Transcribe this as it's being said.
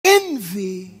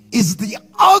envy is the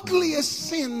ugliest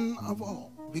sin of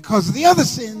all, because the other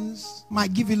sins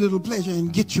might give you a little pleasure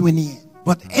and get you in the end,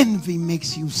 but envy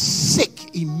makes you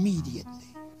sick immediately.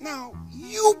 Now,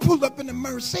 you pulled up in a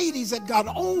Mercedes that God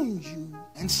owns you,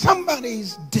 and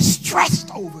somebody's distressed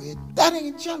over it. That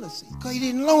ain't jealousy, because he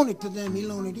didn't loan it to them, he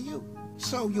loaned it to you.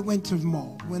 So you went to the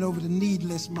mall, went over the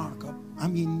needless markup,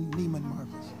 Neiman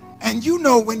Marcus. And you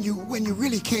know when you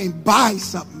really can't buy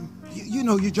something, you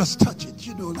know, you just touch it.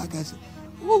 You know, like I said,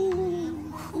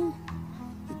 ooh, ooh.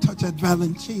 You touch that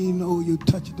Valentino, you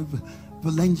touch the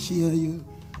Valencia, you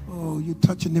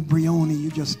touching the Brioni, you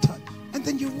just touch. And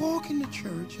then you walk in the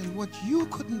church, and what you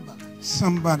couldn't buy,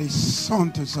 somebody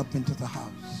saunters up into the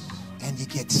house, and you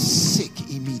get sick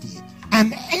immediately.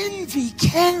 And envy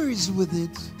carries with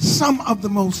it some of the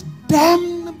most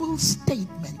damnable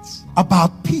statements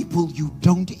about people you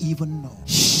don't even know.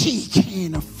 She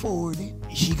can't afford it.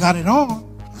 She got it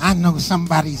on. I know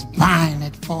somebody's buying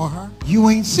it for her. You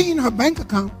ain't seen her bank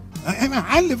account.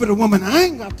 I live with a woman. I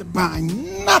ain't got to buy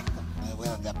nothing.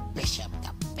 Well, the bishop,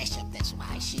 that's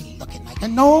why she's looking like that.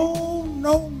 No,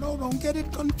 don't get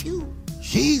it confused.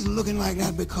 She's looking like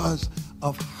that because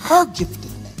of her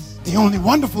giftedness. The only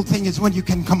wonderful thing is when you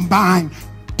can combine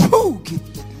two giftedness.